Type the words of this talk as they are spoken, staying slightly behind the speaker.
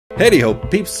Howdy ho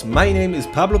peeps, my name is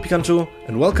PabloPicanto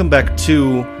and welcome back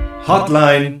to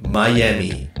Hotline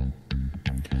Miami.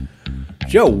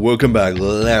 Yo, welcome back.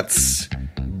 Let's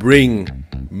bring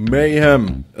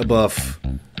mayhem above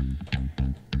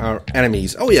our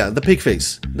enemies. Oh yeah, the pig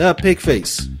face. The pig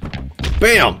face.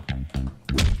 Bam!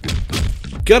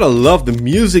 Gotta love the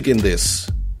music in this.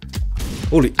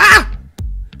 Holy... Ah!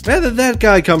 Where did that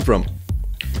guy come from?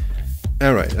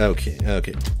 Alright,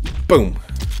 okay. Boom.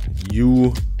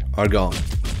 You are gone.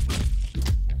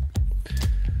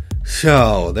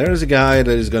 So, there's a guy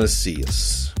that is gonna see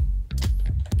us.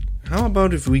 How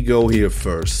about if we go here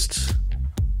first?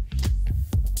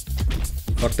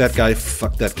 Fuck that guy,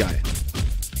 fuck that guy.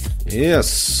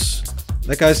 Yes.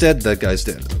 That guy's dead, that guy's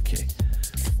dead. Okay.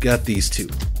 Got these two.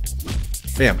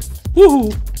 Bam.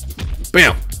 Woohoo!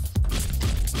 Bam!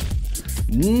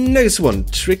 Nice one.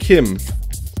 Trick him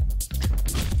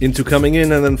into coming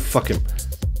in and then fuck him.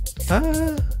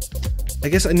 I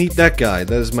guess I need that guy.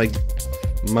 That is my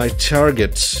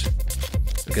target.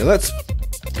 Okay, let's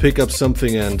pick up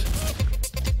something and...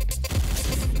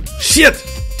 Shit!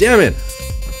 Damn it!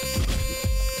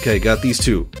 Okay, got these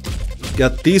two.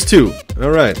 Got these two.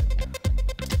 Alright.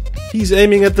 He's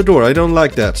aiming at the door. I don't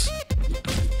like that.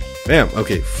 Bam.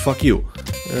 Okay, fuck you.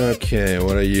 Okay,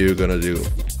 what are you gonna do?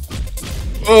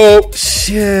 Oh,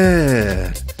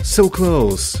 shit! So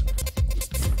close.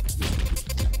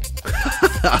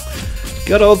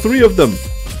 Got all three of them.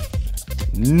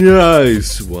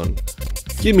 Nice one.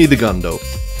 Give me the gun though.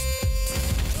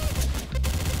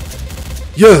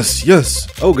 Yes, yes.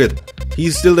 Oh good.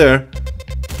 He's still there.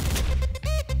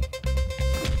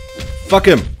 Fuck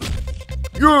him.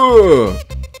 Yeah.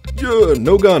 Yeah,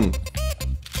 no gun.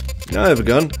 Now I have a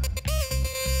gun.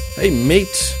 Hey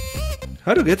mate.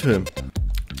 How to get to him?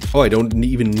 Oh, I don't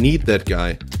even need that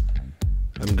guy.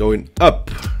 I'm going up.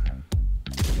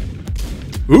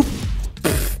 Oop.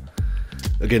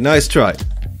 Okay, nice try.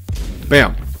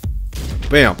 Bam.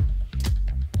 Bam.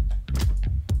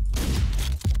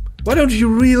 Why don't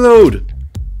you reload?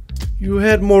 You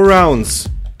had more rounds.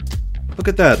 Look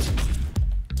at that.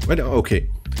 Wait, okay.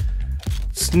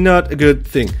 It's not a good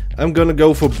thing. I'm gonna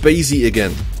go for Basie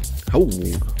again. Oh.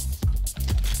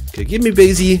 Okay, give me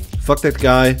Basie. Fuck that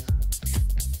guy.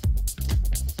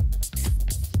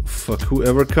 Fuck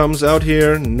whoever comes out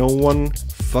here. No one.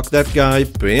 Fuck that guy.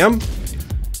 Bam.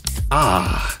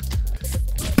 Ah.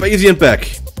 Basie and back.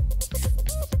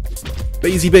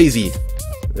 Basie.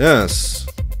 Yes.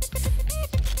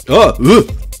 Oh.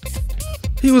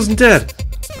 He wasn't dead.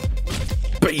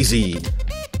 Basie.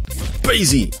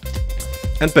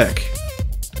 And back.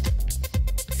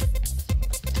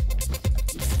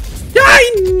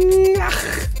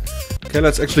 Okay,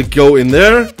 let's actually go in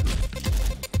there.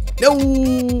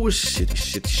 No. Shit.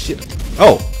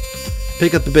 Oh.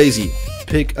 Pick up the Basie.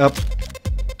 Pick up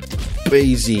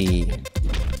Basie.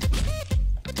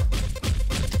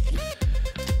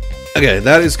 Okay,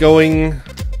 that is going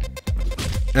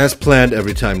as planned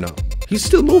every time now. He's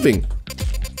still moving.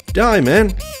 Die,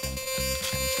 man.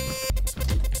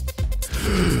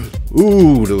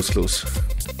 Ooh, that was close.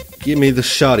 Give me the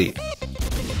shotty.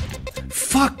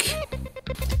 Fuck.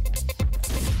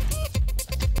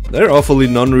 They're awfully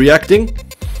non-reacting.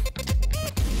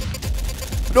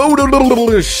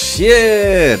 No,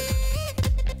 shit.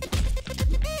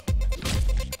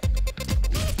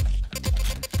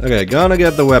 Okay, gonna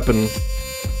get the weapon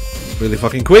really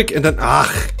fucking quick and then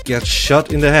get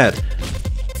shot in the head.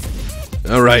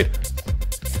 Alright.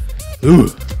 Ooh.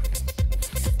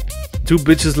 2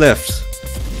 bitches left.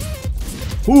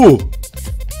 Ooh.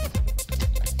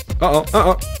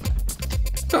 Uh-oh.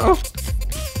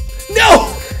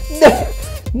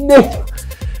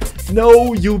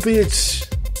 No, you bitch.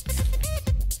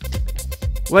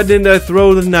 Why didn't I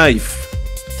throw the knife?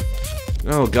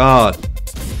 Oh god.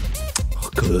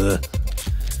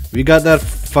 We got that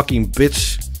fucking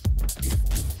bitch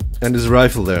and his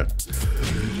rifle there.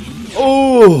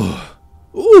 Oh!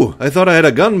 Ooh, I thought I had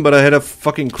a gun, but I had a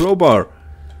fucking crowbar.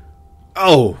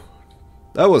 Oh!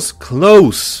 That was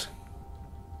close.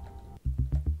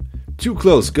 Too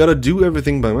close. Gotta do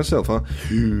everything by myself, huh?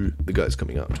 The guy's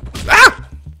coming out. Ah!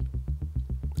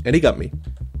 And he got me.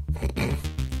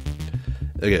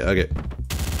 Okay.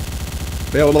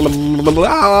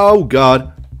 Oh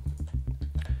god.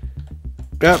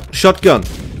 Grab shotgun.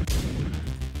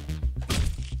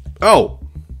 Oh.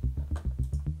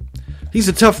 He's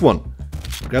a tough one.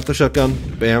 Grab the shotgun.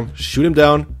 Bam. Shoot him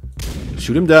down.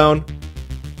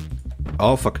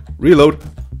 Oh fuck. Reload.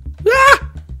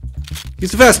 Ah! He's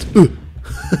too fast.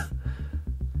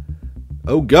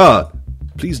 Oh god.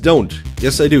 Please don't.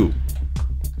 Yes I do.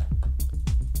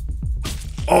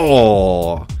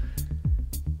 Oh.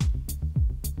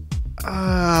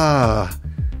 Ah.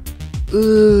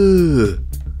 Ugh.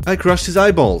 I crushed his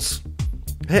eyeballs.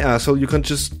 Hey, asshole, you can't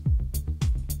just...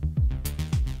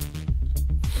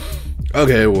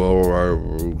 Okay, well, I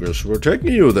guess we're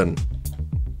taking you then.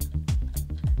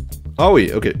 Are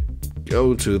we? Okay.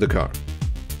 Go to the car.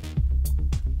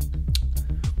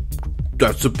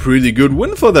 That's a pretty good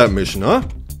win for that mission, huh?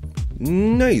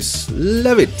 Nice.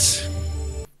 Love it.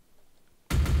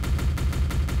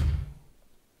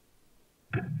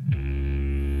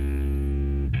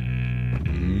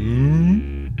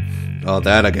 Oh,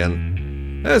 that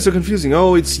again. That's so confusing.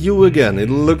 Oh, it's you again. It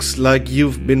looks like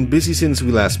you've been busy since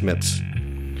we last met.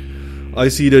 I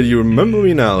see that you remember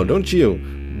me now, don't you?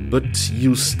 But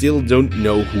you still don't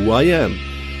know who I am.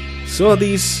 So are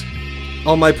these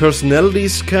all my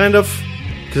personalities, kind of?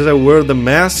 Because I wear the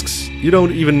masks? You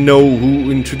don't even know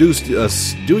who introduced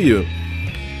us, do you?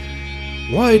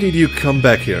 Why did you come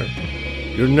back here?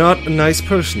 You're not a nice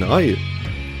person, are you?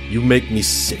 You make me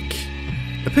sick.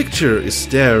 A picture is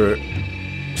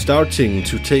starting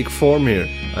to take form here.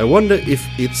 I wonder if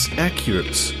it's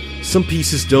accurate. Some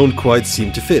pieces don't quite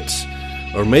seem to fit.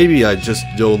 Or maybe I just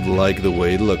don't like the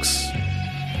way it looks.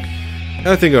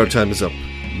 I think our time is up,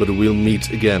 but we'll meet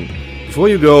again. Before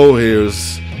you go,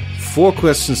 here's 4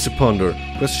 questions to ponder.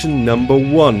 Question number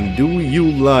 1. Do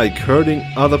you like hurting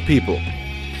other people?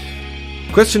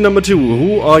 Question number 2.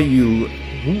 Who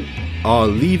are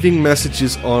leaving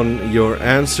messages on your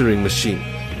answering machine?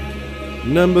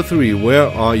 Number 3. Where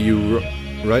are you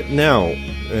right now?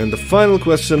 And the final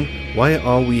question. Why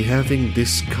are we having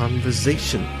this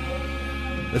conversation?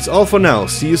 That's all for now.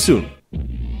 See you soon.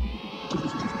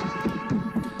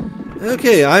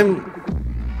 Okay, I'm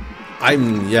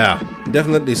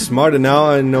definitely smarter now.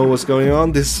 I know what's going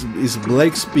on. This is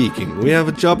Blake speaking. We have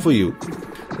a job for you.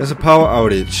 There's a power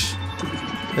outage.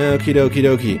 Okie dokie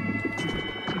dokie.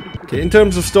 Okay, in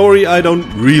terms of story, I don't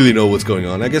really know what's going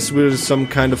on. I guess we're some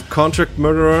kind of contract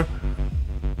murderer.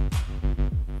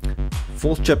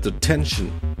 4th chapter,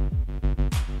 tension.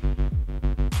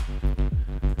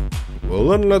 Well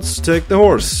then, let's take the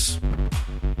horse.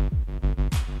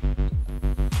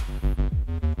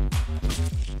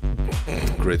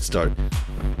 Great start.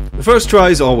 The first try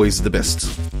is always the best.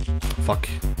 Fuck.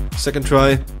 Second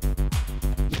try.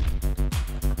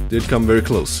 Did come very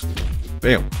close.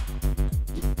 Bam.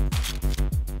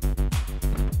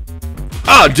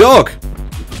 Ah, dog!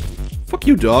 Fuck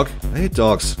you, dog. I hate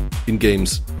dogs in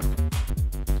games.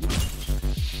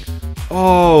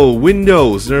 Oh,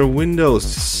 windows. There are windows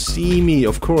to see me,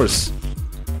 of course.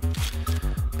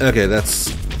 Okay, that's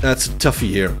a toughie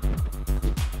here.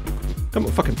 Come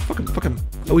on, fuck him.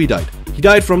 Oh, he died. He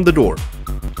died from the door.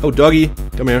 Oh, doggy,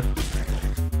 come here.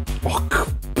 Oh,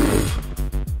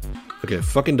 okay,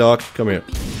 fucking dog, come here.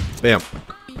 Bam.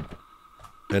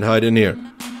 And hide in here.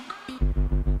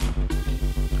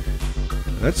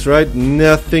 That's right,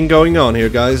 nothing going on here,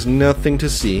 guys. Nothing to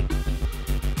see.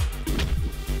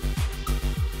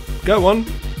 Got one.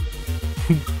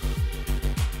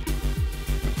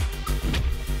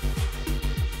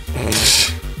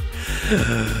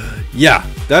 Yeah,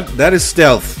 that is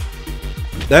stealth.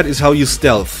 That is how you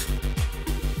stealth.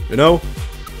 You know?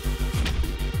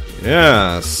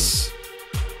 Yes.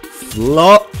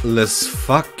 Flawless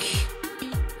fuck.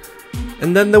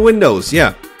 And then the windows,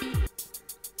 yeah.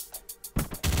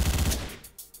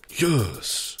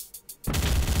 Yes.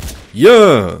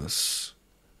 Yes.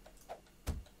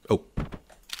 Oh.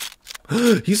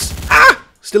 He's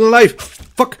still alive.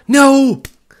 Fuck. No.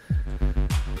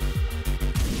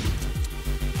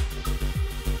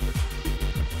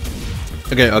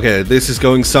 Okay, this is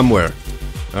going somewhere.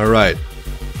 Alright.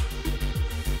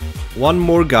 One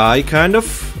more guy, kind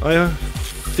of. I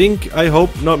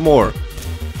hope not more.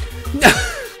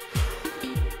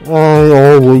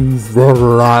 Always the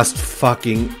last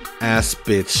fucking ass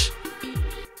bitch.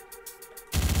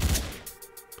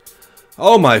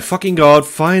 Oh my fucking god,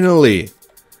 finally.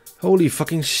 Holy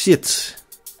fucking shit.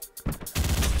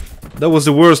 That was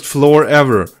the worst floor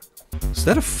ever. Is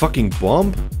that a fucking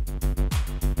bomb?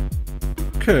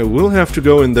 Okay, we'll have to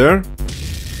go in there.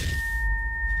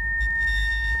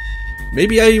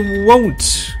 Maybe I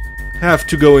won't have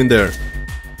to go in there.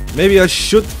 Maybe I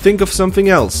should think of something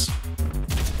else.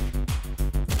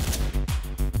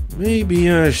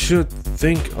 Maybe I should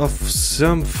think of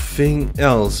something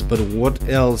else. But what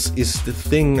else is the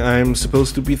thing I'm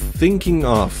supposed to be thinking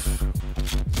of?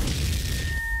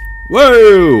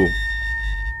 Whoa!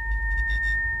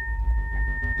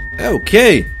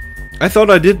 Okay. I thought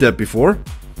I did that before.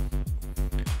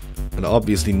 And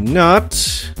obviously not.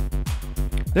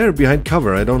 They're behind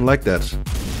cover, I don't like that.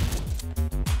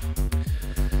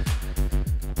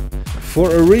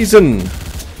 for a reason.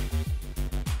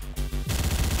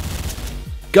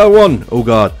 Got one. Oh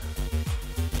god.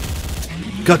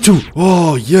 Got two.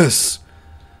 Oh yes.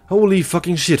 Holy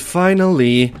fucking shit.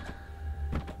 Finally.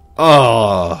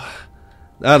 Oh.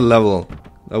 That level.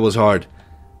 That was hard.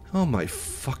 Oh my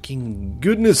fucking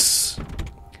goodness.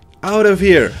 Out of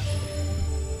here.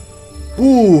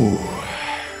 Ooh.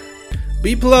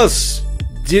 B+.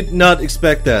 Did not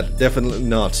expect that. Definitely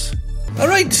not.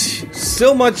 Alright,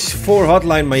 so much for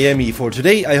Hotline Miami for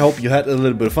today. I hope you had a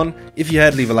little bit of fun. If you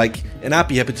had, leave a like, and I'll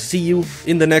be happy to see you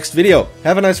in the next video.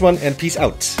 Have a nice one, and peace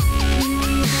out.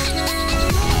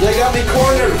 They got me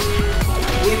cornered.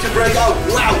 Need to break out.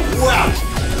 Wow, wow.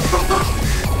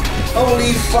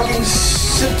 Holy fucking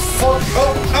shit, fuck.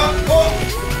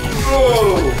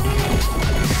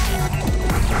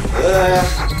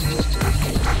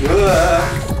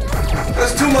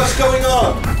 There's too much going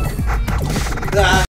on.